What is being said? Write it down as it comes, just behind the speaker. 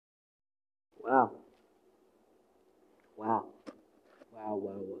Wow. Wow. Wow, wow,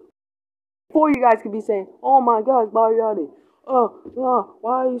 wow. Before you guys could be saying, oh my gosh, Mariani,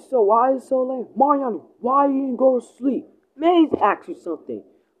 why is it so late? Mariani, why you didn't go to sleep? May ask you something.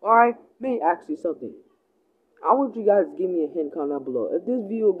 Alright? May ask you something. I want you guys to give me a hint comment down below. If this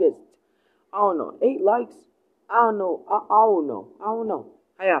video gets, I don't know, 8 likes, I don't know. I don't know. I don't know.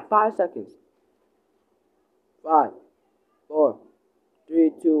 I got 5 seconds. 5, 4,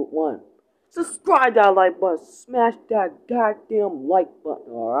 3, 2, 1. Subscribe that like button. Smash that goddamn like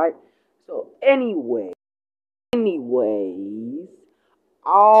button, alright? So, anyways, anyways,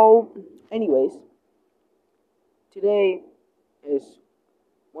 today is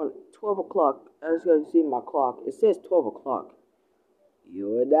 12 o'clock. As you can see my clock, it says 12 o'clock.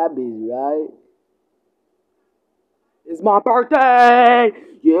 You're that busy, right? It's my birthday!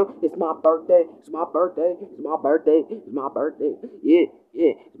 Yeah, it's my birthday. It's my birthday. It's my birthday. It's my birthday. Yeah,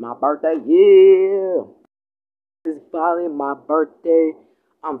 it's my birthday. Yeah. It's finally my birthday.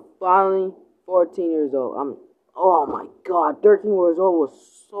 I'm finally 14 years old. Oh my god, 13 years old was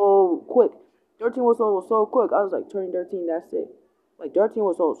so quick. 13 years old was so quick. I was like, turning 13, that's it. Like, 13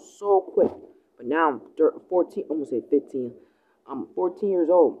 years old so quick. But now I'm 14, almost say 15. I'm 14 years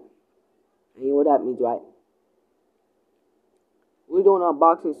old. And you know what that means, right? We're doing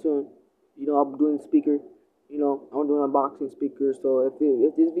unboxing soon. You know, I'm doing speaker. You know, I'm doing unboxing speaker. So if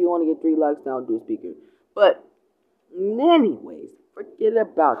this video want to get 3 likes, then I'll do a speaker. But anyways, forget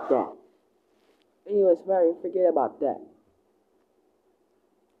about that. Forget about that.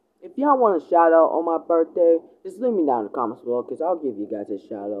 If y'all want a shout out on my birthday, just leave me down in the comments below, because I'll give you guys a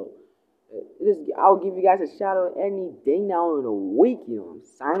shout out. I'll give you guys a shout out any day now in a week, you know what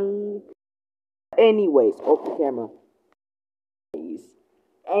I'm saying? Anyways, off the camera.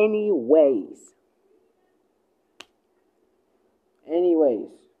 Anyways.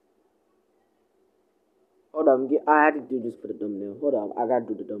 Hold on, I had to do this for the thumbnail. Hold on, I gotta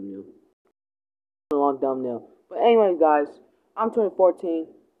do the thumbnail. A long thumbnail. But anyways, guys, I'm 2014.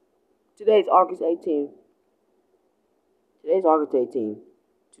 Today's August 18. Today's August 18.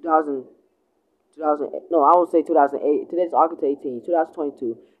 2008. No, I will say 2008. Today's August 18,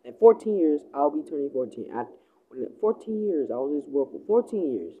 2022. In 14 years, I'll be turning 14. 14 years, I was in this world for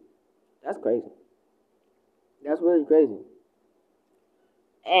 14 years. That's crazy. That's really crazy.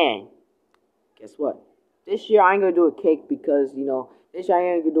 And guess what? This year I ain't gonna do a cake because, you know, this year I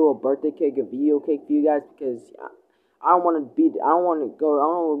ain't gonna do a birthday cake, a video cake for you guys, because I don't want to be in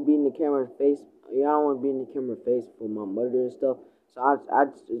the camera's face. I don't want to be in the camera's face for my mother and stuff. So I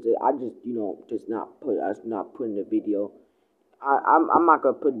just you know, not put in the video. I'm not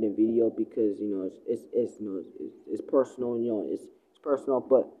gonna put in the video because, you know, it's personal, you know, it's personal.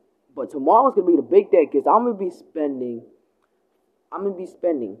 But tomorrow's gonna be the big day, because I'm gonna be spending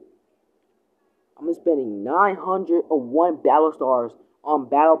 901 battle stars on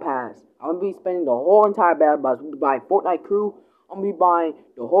Battle Pass. I'm gonna be spending the whole entire Battle Pass. I'm gonna be buying Fortnite Crew. I'm gonna be buying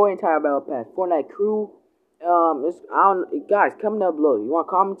the whole entire Battle Pass. Fortnite Crew. Guys, comment down below. You want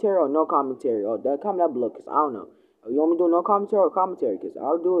commentary or no commentary? Or comment down below, cause I don't know. You want me to do no commentary or commentary? Cause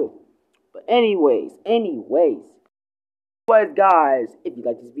I'll do it. But anyways, guys, if you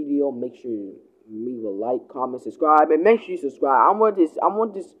like this video, make sure you leave a like, comment, subscribe, and make sure you subscribe.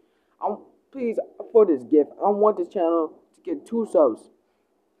 Please, for this gift, I want this channel to get 2 subs.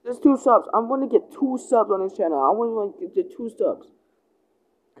 Just 2 subs. I'm going to get 2 subs on this channel. I want to get 2 subs.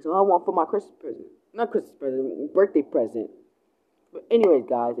 That's what I want for my Christmas present. Not Christmas present, birthday present. But anyways,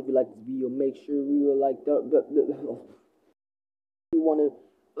 guys, if you like this video, make sure you like if you want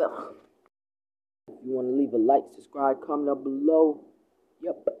to leave a like, subscribe, comment down below.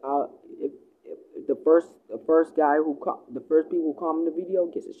 Yep. If the first people who comment the video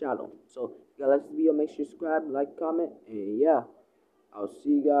gets a shout out. So if you guys like this video, make sure you subscribe, like, comment, and yeah, I'll see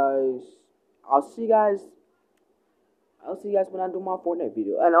you guys when I do my Fortnite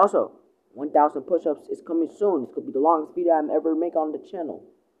video. And also, 1,000 push-ups is coming soon. It's gonna be the longest video I'm ever make on the channel.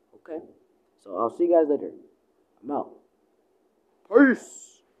 Okay, so I'll see you guys later. I'm out. Peace.